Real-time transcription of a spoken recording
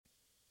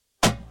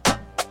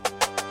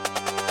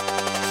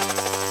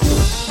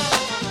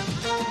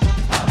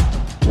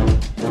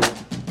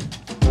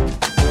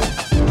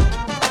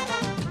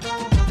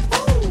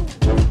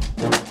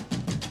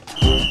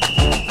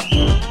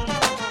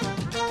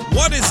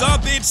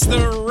Up? It's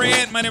The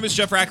Rant. My name is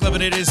Jeff Ratcliffe,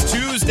 and it is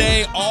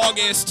Tuesday,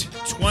 August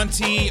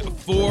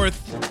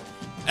 24th.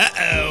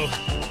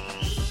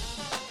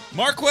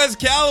 Marquez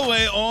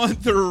Callaway on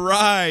the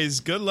rise.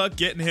 Good luck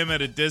getting him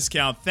at a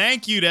discount.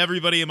 Thank you to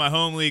everybody in my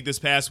home league this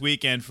past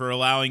weekend for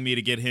allowing me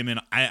to get him in,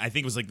 I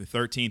think it was like the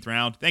 13th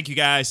round. Thank you,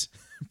 guys.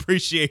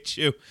 Appreciate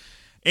you.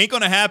 Ain't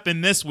going to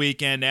happen this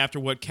weekend after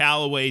what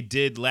Callaway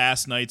did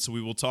last night, so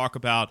we will talk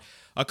about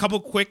a couple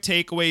quick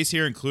takeaways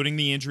here, including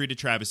the injury to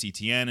Travis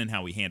Etienne and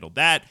how we handled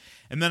that.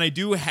 And then I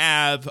do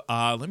have,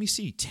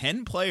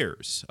 10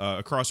 players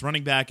across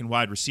running back and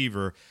wide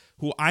receiver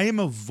who I am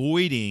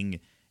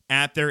avoiding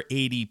at their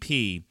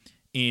ADP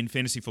in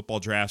fantasy football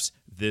drafts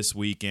this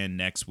weekend,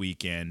 next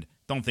weekend.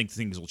 Don't think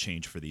things will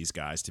change for these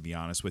guys, to be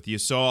honest with you.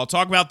 So I'll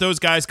talk about those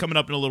guys coming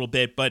up in a little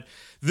bit. But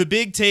the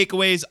big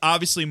takeaways,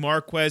 obviously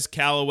Marquez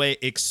Callaway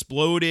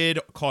exploded,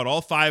 caught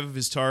all 5 of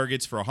his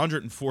targets for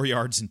 104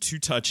 yards and 2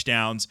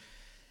 touchdowns.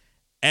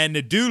 And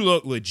the dude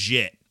looked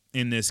legit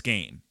in this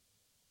game.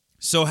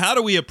 So how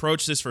do we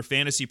approach this for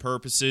fantasy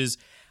purposes?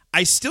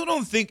 I still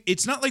don't think,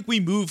 it's not like we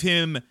move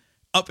him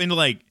up into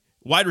like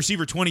wide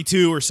receiver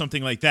 22 or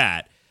something like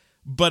that.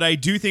 But I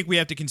do think we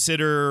have to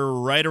consider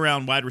right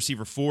around wide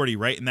receiver 40,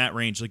 right in that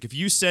range. Like if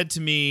you said to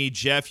me,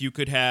 Jeff, you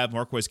could have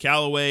Marquez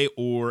Callaway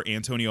or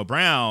Antonio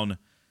Brown,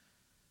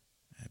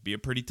 that'd be a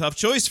pretty tough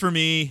choice for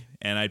me.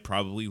 And I'd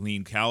probably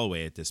lean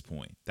Callaway at this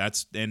point.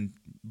 And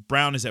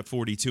Brown is at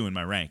 42 in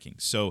my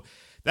rankings. So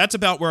that's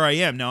about where I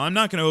am. Now, I'm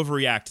not going to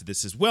overreact to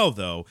this as well,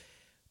 though.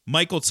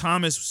 Michael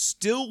Thomas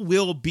still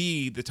will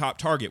be the top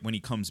target when he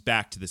comes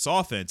back to this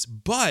offense,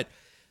 but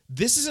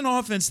this is an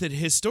offense that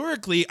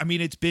historically, I mean,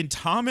 it's been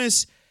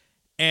Thomas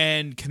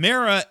and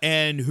Kamara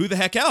and who the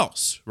heck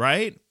else,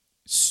 right?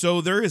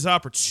 So there is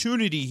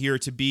opportunity here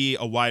to be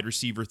a wide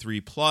receiver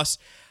 3+.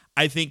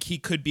 I think he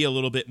could be a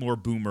little bit more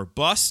boom or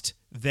bust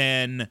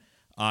than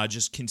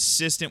just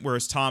consistent,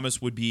 whereas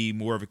Thomas would be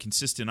more of a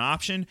consistent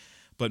option.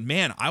 But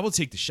man, I will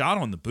take the shot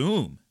on the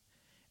boom.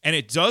 And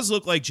it does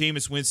look like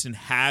Jameis Winston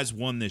has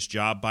won this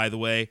job, by the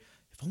way.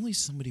 If only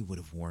somebody would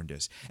have warned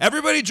us.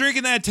 Everybody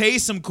drinking that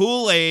Taysom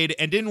Kool-Aid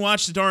and didn't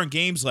watch the darn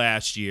games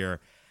last year.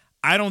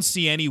 I don't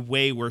see any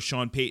way where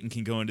Sean Payton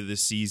can go into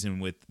this season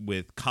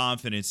with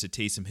confidence that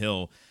Taysom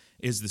Hill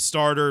is the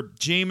starter.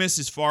 Jameis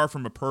is far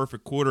from a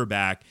perfect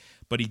quarterback,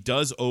 but he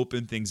does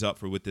open things up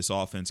for what this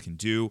offense can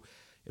do.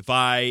 If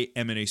I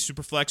am in a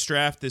super flex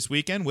draft this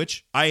weekend,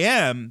 which I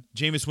am,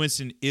 Jameis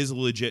Winston is a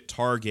legit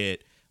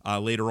target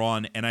later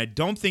on, and I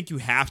don't think you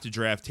have to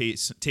draft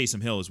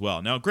Taysom Hill as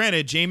well. Now,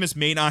 granted, Jameis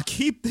may not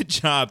keep the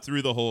job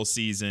through the whole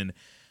season,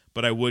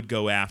 but I would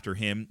go after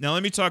him. Now,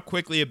 let me talk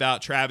quickly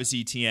about Travis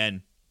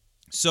Etienne.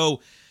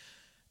 So,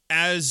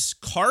 as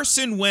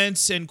Carson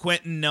Wentz and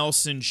Quentin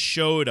Nelson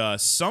showed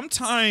us,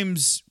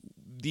 sometimes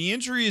the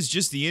injury is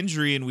just the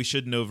injury, and we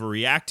shouldn't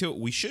overreact to it.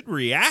 We should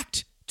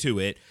react to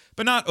it,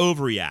 but not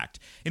overreact.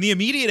 In the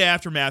immediate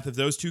aftermath of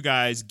those two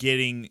guys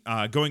going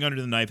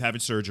under the knife, having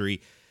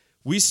surgery,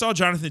 we saw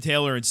Jonathan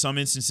Taylor in some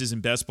instances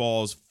in best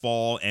balls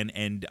fall and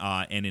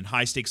in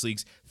high stakes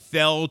leagues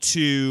fell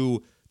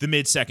to the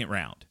mid-second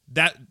round.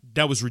 That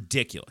was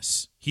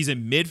ridiculous. He's a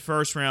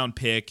mid-first round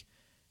pick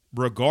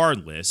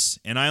regardless,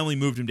 and I only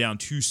moved him down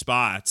 2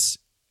 spots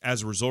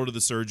as a result of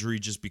the surgery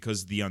just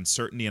because of the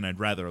uncertainty, and I'd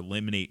rather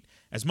eliminate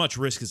as much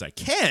risk as I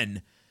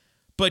can.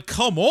 But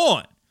come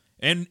on.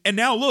 And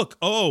now look,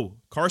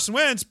 Carson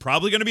Wentz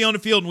probably going to be on the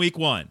field in week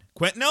 1.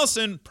 Quentin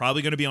Nelson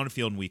probably going to be on the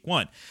field in week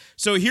 1.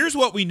 So here's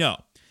what we know.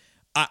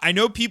 I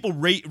know people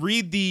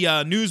read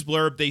the news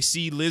blurb, they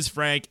see Liz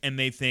Frank, and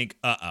they think,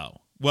 uh-oh.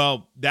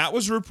 Well, that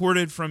was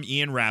reported from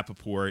Ian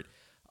Rappaport.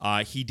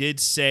 He did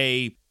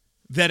say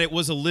that it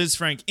was a Liz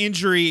Frank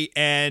injury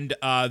and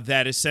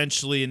that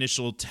essentially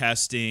initial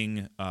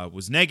testing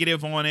was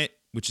negative on it,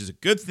 which is a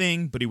good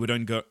thing, but he would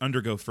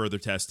undergo further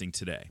testing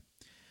today.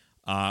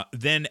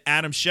 Then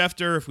Adam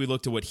Schefter, if we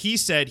looked at what he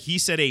said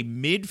a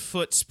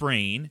mid-foot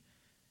sprain.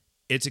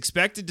 It's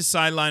expected to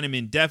sideline him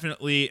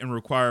indefinitely and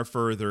require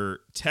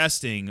further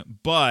testing,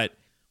 but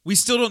we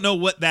still don't know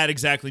what that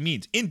exactly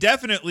means.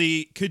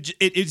 Indefinitely,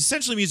 it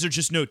essentially means there's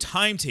just no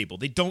timetable.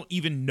 They don't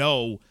even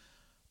know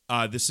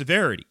the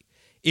severity.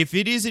 If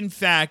it is, in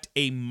fact,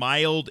 a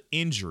mild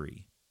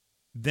injury,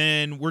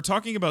 then we're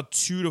talking about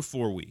 2 to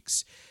 4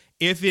 weeks.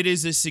 If it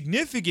is a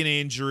significant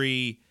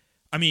injury,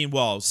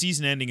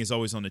 season ending is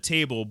always on the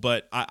table,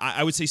 but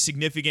I would say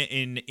significant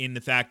in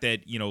the fact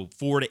that,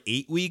 4 to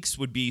 8 weeks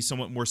would be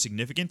somewhat more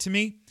significant to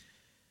me.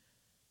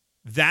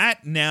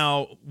 That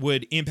now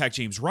would impact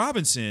James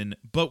Robinson,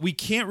 but we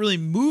can't really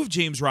move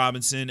James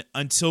Robinson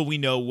until we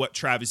know what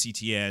Travis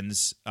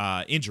Etienne's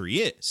injury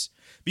is.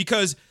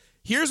 Because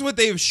here's what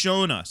they have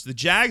shown us. The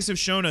Jags have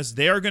shown us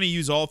they are going to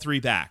use all 3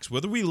 backs.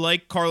 Whether we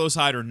like Carlos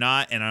Hyde or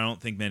not, and I don't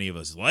think many of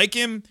us like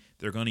him,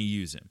 they're going to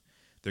use him.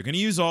 They're going to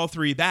use all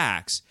 3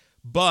 backs.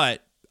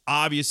 But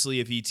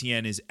obviously, if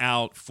Etienne is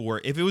out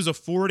if it was a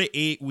 4 to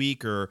 8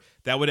 weeker,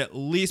 that would at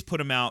least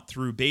put him out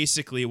through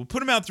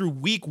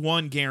week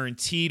 1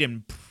 guaranteed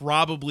and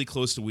probably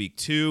close to week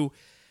 2.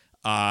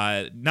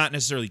 Not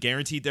necessarily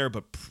guaranteed there,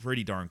 but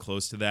pretty darn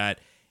close to that.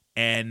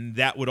 And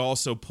that would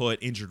also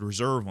put injured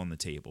reserve on the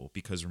table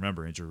because,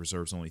 remember, injured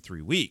reserve is only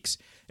 3 weeks.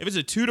 If it's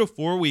a 2 to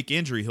 4 week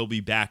injury, he'll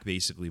be back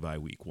basically by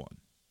week 1.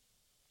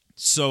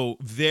 So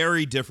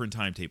very different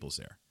timetables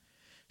there.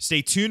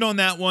 Stay tuned on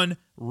that one.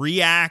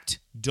 React.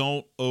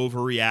 Don't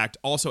overreact.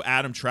 Also,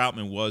 Adam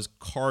Troutman was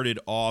carted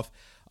off.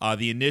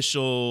 The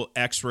initial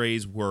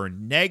x-rays were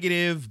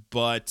negative,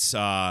 but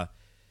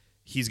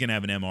he's going to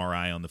have an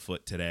MRI on the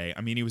foot today.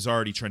 I mean, he was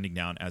already trending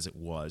down as it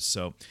was.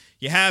 So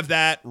you have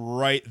that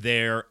right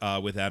there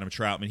with Adam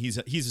Troutman.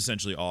 He's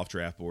essentially off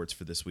draft boards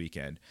for this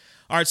weekend.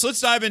 All right, so let's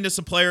dive into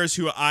some players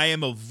who I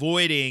am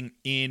avoiding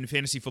in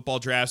fantasy football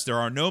drafts. There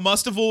are no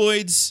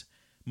must-avoids.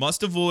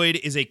 Must-avoid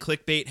is a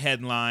clickbait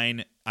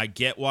headline. I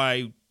get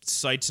why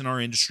sites in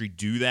our industry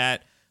do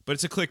that, but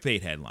it's a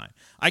clickbait headline.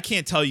 I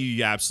can't tell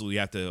you absolutely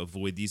have to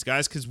avoid these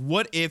guys, because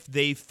what if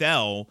they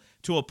fell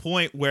to a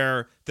point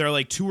where they're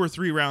like 2 or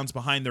 3 rounds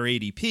behind their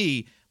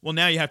ADP? Well,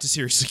 now you have to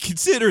seriously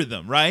consider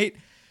them, right?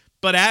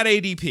 But at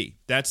ADP,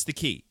 that's the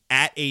key,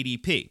 at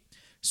ADP.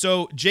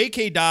 So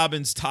J.K.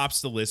 Dobbins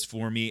tops the list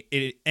for me,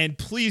 and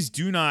please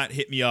do not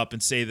hit me up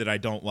and say that I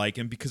don't like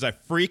him, because I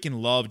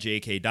freaking love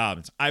J.K.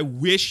 Dobbins. I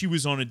wish he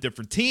was on a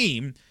different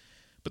team,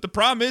 but the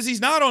problem is he's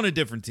not on a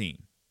different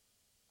team.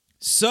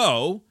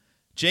 So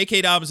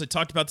J.K. Dobbins, I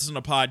talked about this on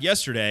a pod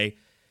yesterday,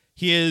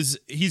 he's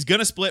going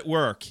to split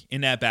work in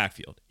that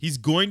backfield. He's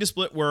going to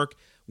split work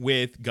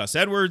with Gus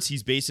Edwards.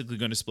 He's basically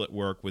going to split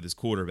work with his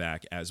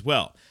quarterback as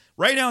well.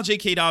 Right now,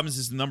 J.K. Dobbins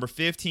is the number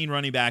 15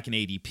 running back in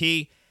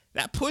ADP.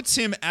 That puts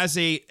him as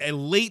a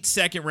late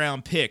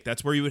second-round pick.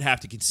 That's where you would have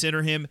to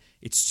consider him.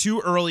 It's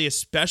too early,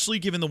 especially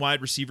given the wide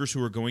receivers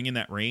who are going in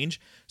that range.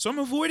 So I'm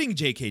avoiding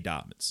J.K.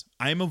 Dobbins.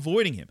 I'm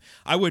avoiding him.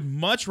 I would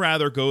much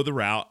rather go the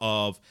route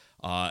of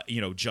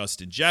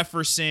Justin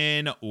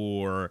Jefferson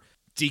or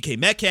DK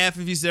Metcalf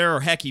if he's there, or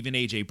heck, even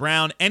A.J.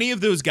 Brown. Any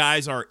of those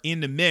guys are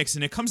in the mix,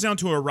 and it comes down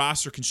to a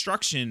roster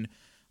construction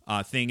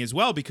thing as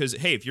well, because,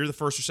 hey, if you're the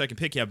first or second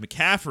pick, you have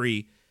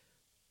McCaffrey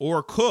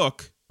or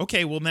Cook.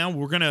 Okay, well, now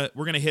we're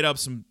gonna hit up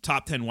some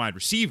top 10 wide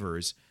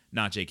receivers,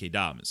 not J.K.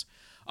 Dobbins.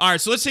 All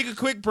right, so let's take a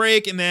quick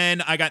break, and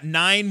then I got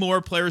 9 more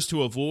players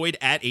to avoid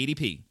at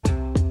ADP.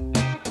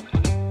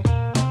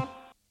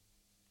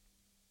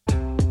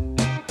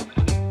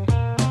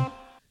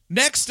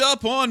 Next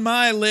up on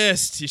my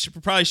list,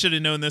 probably should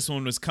have known this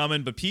one was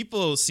coming, but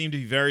people seem to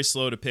be very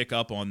slow to pick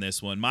up on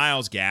this one.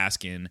 Myles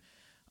Gaskin.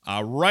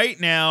 Right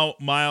now,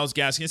 Myles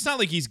Gaskin, it's not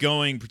like he's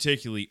going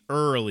particularly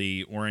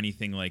early or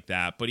anything like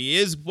that, but he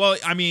is, well,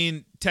 I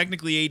mean,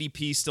 technically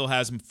ADP still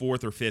has him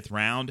 4th or 5th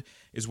round,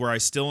 is where I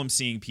still am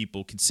seeing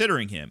people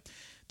considering him.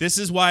 This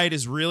is why it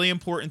is really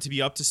important to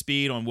be up to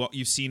speed on what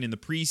you've seen in the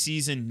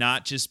preseason,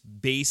 not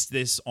just base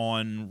this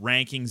on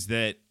rankings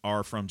that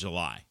are from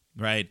July,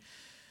 right?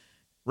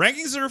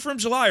 Rankings that are from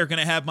July are going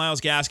to have Myles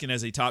Gaskin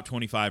as a top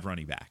 25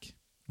 running back.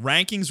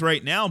 Rankings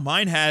right now,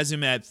 mine has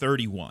him at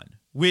 31.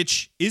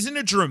 Which isn't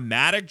a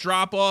dramatic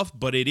drop-off,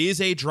 but it is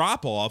a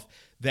drop-off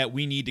that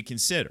we need to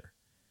consider.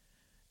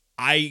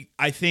 I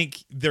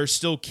think there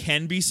still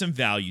can be some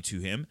value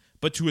to him,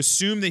 but to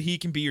assume that he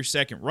can be your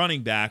second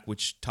running back,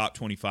 which top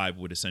 25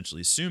 would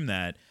essentially assume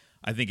that,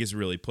 I think is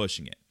really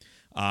pushing it.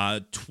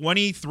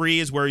 23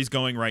 is where he's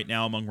going right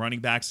now among running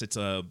backs. It's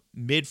a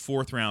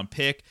mid-4th round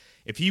pick.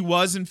 If he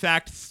was, in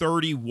fact,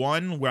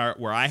 31,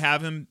 where I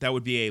have him, that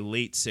would be a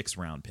late 6th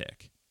round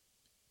pick.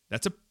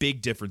 That's a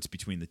big difference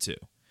between the two.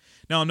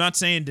 Now, I'm not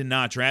saying to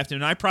not draft him,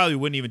 and I probably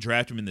wouldn't even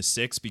draft him in the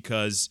 6th,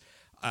 because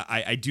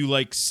I do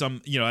like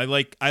some, I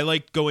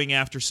like going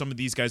after some of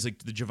these guys like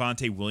the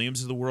Javonte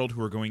Williams of the world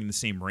who are going in the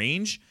same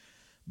range,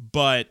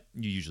 but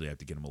you usually have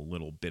to get him a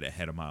little bit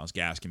ahead of Myles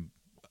Gaskin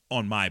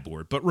on my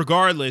board. But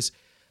regardless,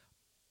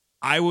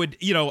 I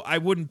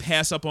wouldn't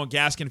pass up on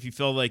Gaskin if he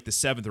fell like the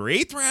 7th or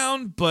 8th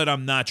round, but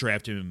I'm not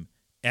drafting him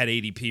at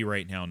ADP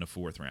right now in the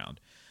 4th round.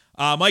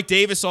 Mike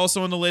Davis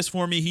also on the list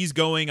for me. He's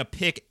going a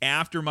pick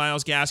after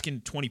Myles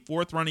Gaskin,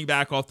 24th running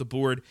back off the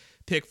board,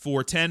 pick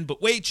 410.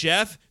 But wait,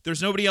 Jeff,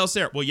 there's nobody else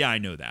there. Well, yeah, I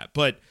know that.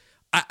 But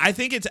I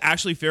think it's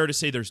actually fair to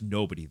say there's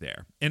nobody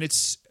there. And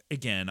it's,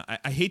 again,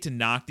 I hate to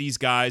knock these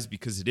guys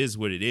because it is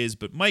what it is,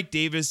 but Mike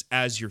Davis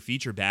as your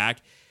feature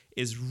back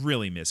is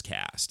really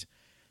miscast.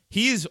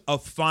 He's a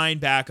fine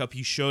backup.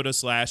 He showed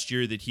us last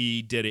year that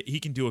he did it. He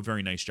can do a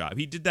very nice job.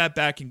 He did that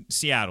back in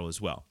Seattle as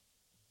well.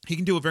 He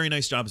can do a very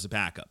nice job as a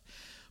backup.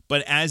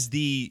 But as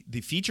the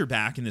feature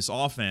back in this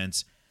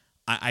offense,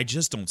 I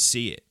just don't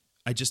see it.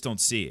 I just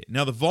don't see it.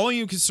 Now, the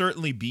volume can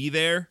certainly be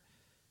there.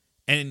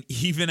 And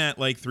even at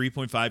like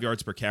 3.5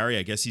 yards per carry,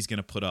 I guess he's going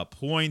to put up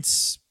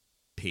points,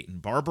 Peyton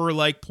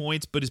Barber-like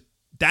points. But is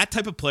that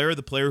type of player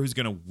the player who's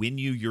going to win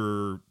you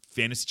your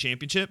fantasy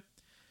championship?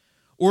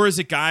 Or is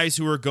it guys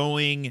who are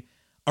going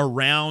a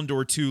round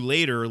or two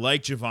later,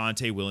 like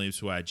Javonte Williams,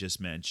 who I just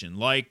mentioned,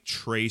 like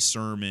Trey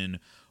Sermon,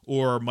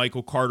 or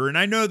Michael Carter? And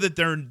I know that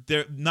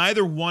they're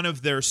neither one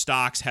of their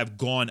stocks have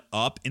gone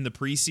up in the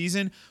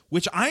preseason,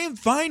 which I am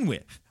fine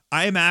with.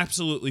 I am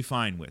absolutely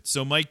fine with.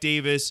 So Mike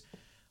Davis,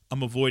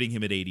 I'm avoiding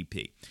him at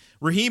ADP.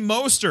 Raheem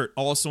Mostert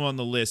also on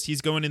the list.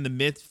 He's going in the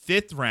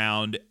mid-fifth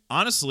round.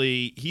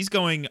 Honestly, he's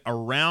going a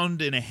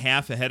round and a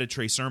half ahead of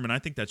Trey Sermon. I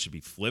think that should be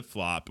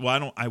flip-flopped.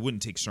 Well, I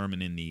wouldn't take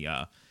Sermon in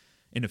the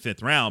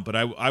fifth round, but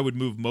I would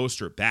move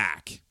Mostert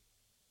back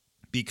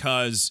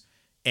because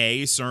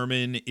A,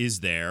 Sermon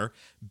is there.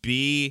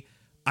 B,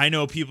 I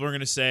know people are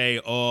going to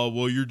say, "Oh,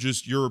 well,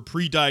 you're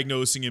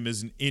pre-diagnosing him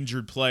as an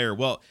injured player."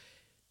 Well,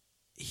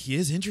 he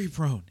is injury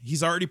prone.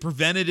 He's already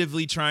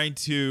preventatively trying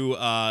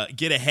to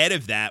get ahead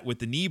of that with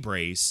the knee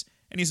brace,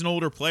 and he's an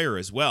older player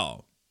as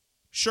well.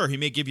 Sure, he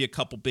may give you a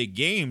couple big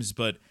games,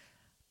 but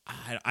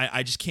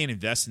I just can't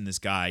invest in this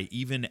guy,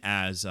 even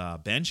as a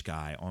bench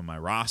guy on my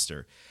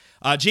roster.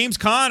 James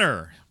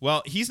Conner,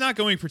 well, he's not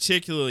going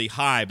particularly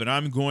high, but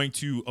I'm going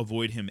to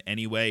avoid him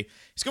anyway.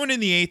 He's going in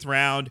the 8th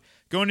round,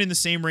 going in the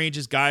same range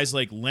as guys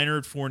like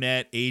Leonard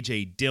Fournette,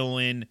 A.J.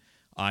 Dillon.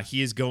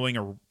 He is going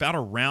about a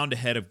round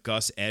ahead of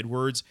Gus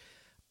Edwards.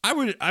 I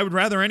would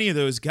rather any of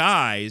those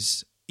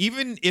guys,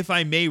 even if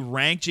I may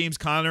rank James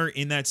Conner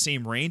in that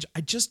same range. I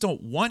just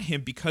don't want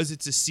him because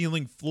it's a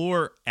ceiling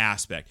floor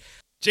aspect.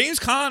 James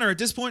Conner at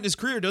this point in his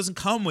career doesn't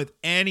come with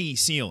any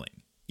ceiling.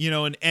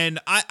 And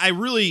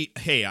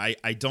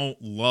I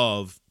don't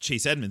love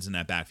Chase Edmonds in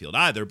that backfield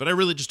either, but I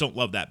really just don't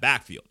love that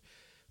backfield.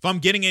 If I'm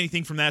getting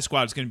anything from that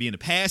squad, it's going to be in the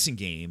passing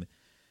game.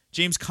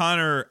 James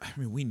Conner,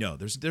 we know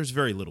there's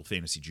very little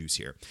fantasy juice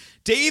here.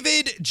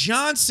 David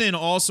Johnson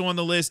also on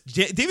the list.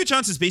 David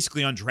Johnson is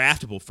basically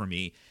undraftable for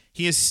me.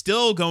 He is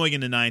still going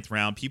in the 9th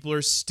round. People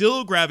are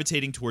still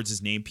gravitating towards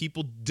his name.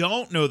 People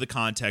don't know the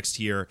context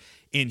here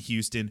in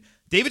Houston.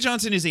 David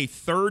Johnson is a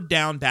 3rd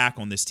down back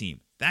on this team.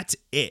 That's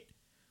it.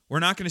 We're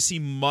not going to see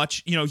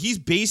much. He's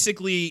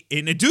basically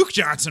in a Duke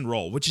Johnson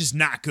role, which is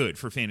not good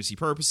for fantasy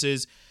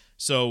purposes.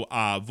 So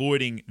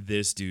avoiding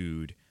this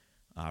dude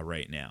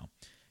right now.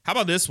 How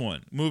about this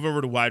one? Move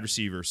over to wide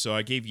receiver. So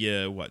I gave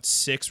you,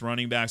 6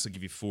 running backs? I'll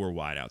give you 4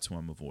 wideouts who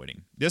I'm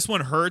avoiding. This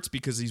one hurts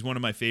because he's one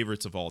of my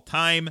favorites of all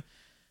time,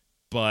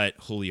 but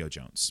Julio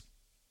Jones.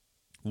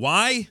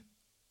 Why?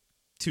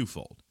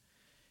 Twofold.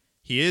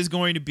 He is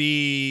going to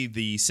be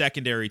the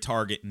secondary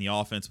target in the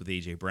offense with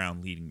A.J.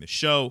 Brown leading the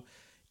show.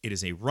 It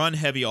is a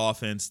run-heavy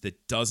offense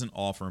that doesn't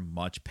offer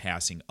much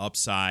passing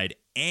upside,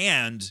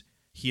 and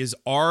he is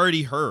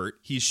already hurt.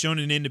 He's shown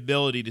an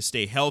inability to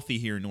stay healthy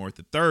here north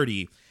of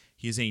 30.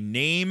 He is a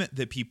name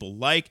that people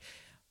like.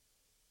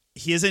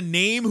 He is a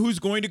name who's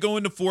going to go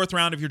into 4th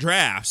round of your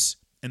drafts,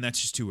 and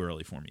that's just too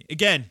early for me.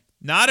 Again,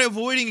 not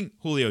avoiding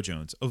Julio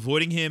Jones,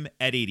 avoiding him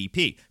at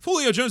ADP. If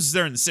Julio Jones is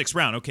there in the 6th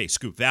round, okay,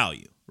 scoop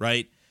value,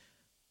 right?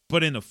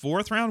 But in the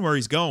 4th round where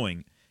he's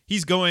going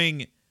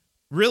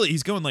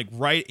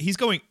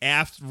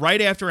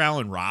right after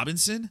Allen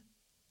Robinson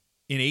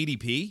in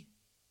ADP,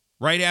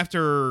 right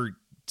after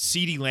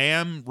CeeDee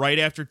Lamb, right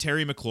after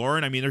Terry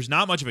McLaurin. There's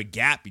not much of a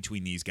gap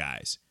between these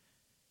guys.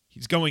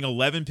 He's going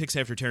 11 picks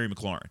after Terry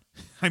McLaurin.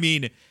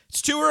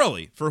 It's too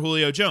early for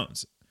Julio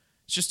Jones.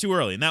 It's just too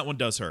early, and that one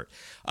does hurt.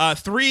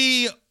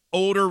 3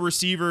 older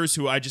receivers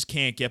who I just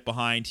can't get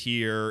behind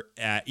here,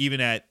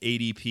 even at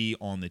ADP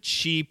on the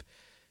cheap.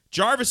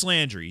 Jarvis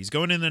Landry, he's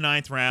going in the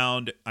 9th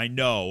round. I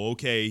know,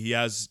 okay, he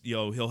has,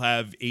 he'll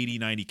have 80,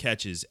 90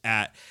 catches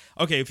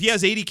if he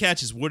has 80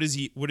 catches, what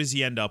does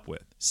he end up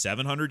with?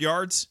 700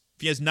 yards?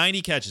 If he has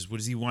 90 catches, what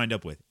does he wind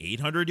up with?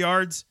 800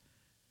 yards?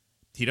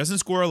 He doesn't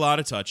score a lot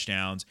of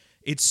touchdowns.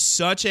 It's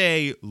such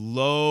a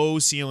low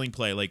ceiling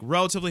play,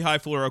 relatively high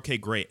floor. Okay,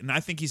 great. And I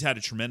think he's had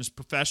a tremendous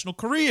professional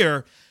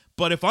career.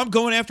 But if I'm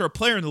going after a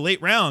player in the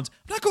late rounds,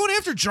 I'm not going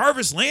after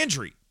Jarvis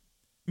Landry.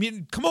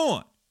 Come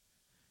on.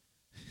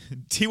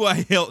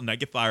 T.Y. Hilton, I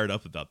get fired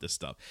up about this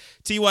stuff.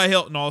 T.Y.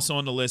 Hilton also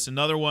on the list,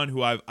 another one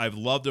who I've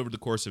loved over the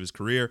course of his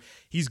career.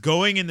 He's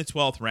going in the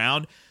 12th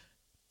round.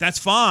 That's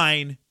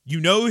fine. You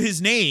know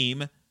his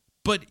name,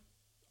 but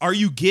are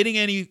you getting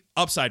any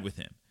upside with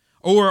him?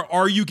 Or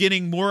are you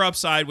getting more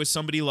upside with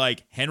somebody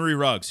like Henry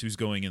Ruggs, who's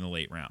going in the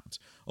late rounds?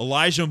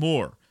 Elijah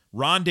Moore,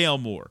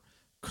 Rondale Moore,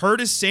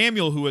 Curtis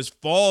Samuel, who has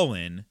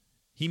fallen.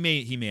 He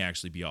may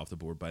actually be off the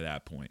board by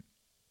that point.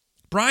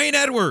 Bryan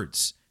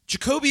Edwards,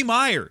 Jacoby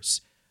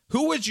Myers.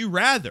 Who would you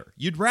rather?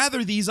 You'd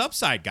rather these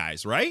upside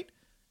guys, right?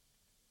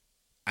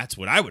 That's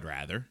what I would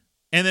rather.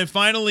 And then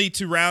finally,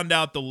 to round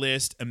out the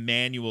list,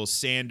 Emmanuel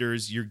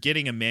Sanders. You're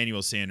getting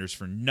Emmanuel Sanders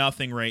for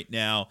nothing right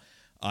now.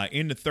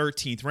 In the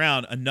 13th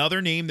round, another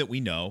name that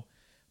we know,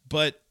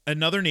 but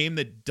another name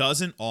that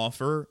doesn't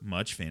offer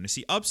much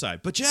fantasy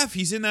upside. But Jeff,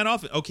 he's in that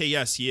offense. Okay,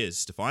 yes, he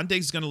is. Stephon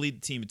Diggs is going to lead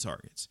the team in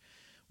targets.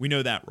 We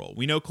know that role.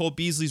 We know Cole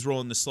Beasley's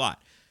role in the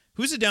slot.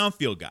 Who's a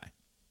downfield guy?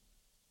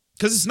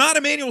 Because it's not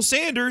Emmanuel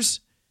Sanders.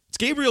 It's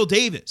Gabriel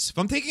Davis. If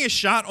I'm taking a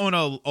shot on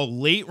a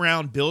late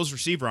round Bills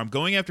receiver, I'm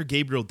going after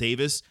Gabriel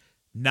Davis,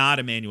 not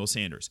Emmanuel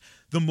Sanders.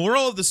 The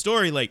moral of the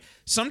story,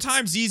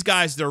 sometimes these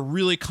guys, they're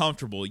really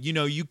comfortable.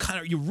 You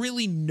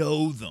really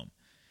know them.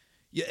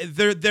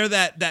 They're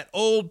that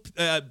old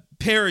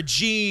pair of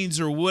jeans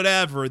or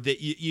whatever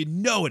that you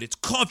know it. It's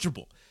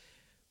comfortable,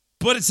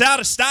 but it's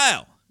out of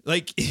style.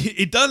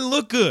 It doesn't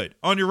look good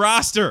on your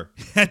roster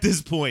at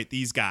this point,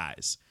 these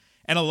guys.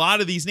 And a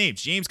lot of these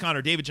names, James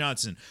Conner, David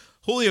Johnson,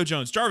 Julio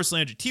Jones, Jarvis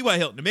Landry, T.Y.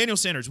 Hilton, Emmanuel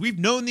Sanders, we've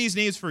known these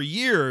names for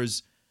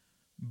years,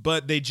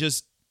 but they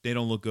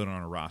don't look good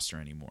on a roster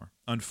anymore,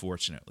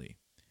 unfortunately.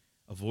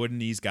 Avoiding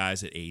these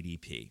guys at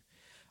ADP.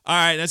 All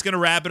right, that's going to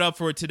wrap it up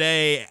for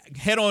today.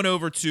 Head on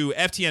over to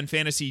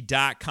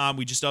ftnfantasy.com.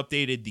 We just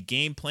updated the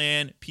game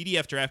plan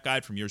PDF draft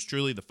guide from yours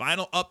truly. The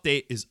final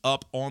update is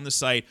up on the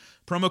site.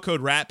 Promo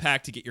code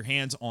RATPACK to get your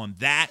hands on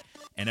that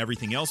and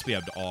everything else we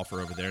have to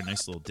offer over there.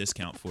 Nice little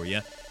discount for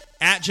you.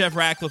 At Jeff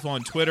Ratcliffe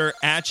on Twitter,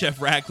 at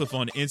Jeff Ratcliffe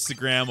on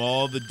Instagram,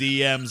 all the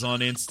DMs on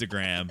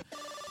Instagram.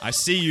 I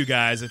see you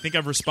guys. I think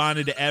I've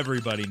responded to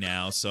everybody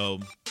now, so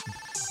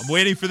I'm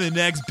waiting for the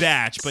next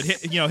batch. But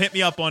hit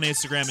me up on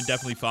Instagram and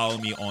definitely follow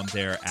me on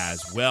there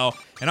as well.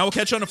 And I will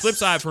catch you on the flip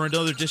side for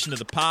another edition of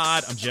the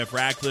pod. I'm Jeff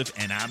Ratcliffe,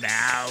 and I'm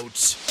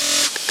out.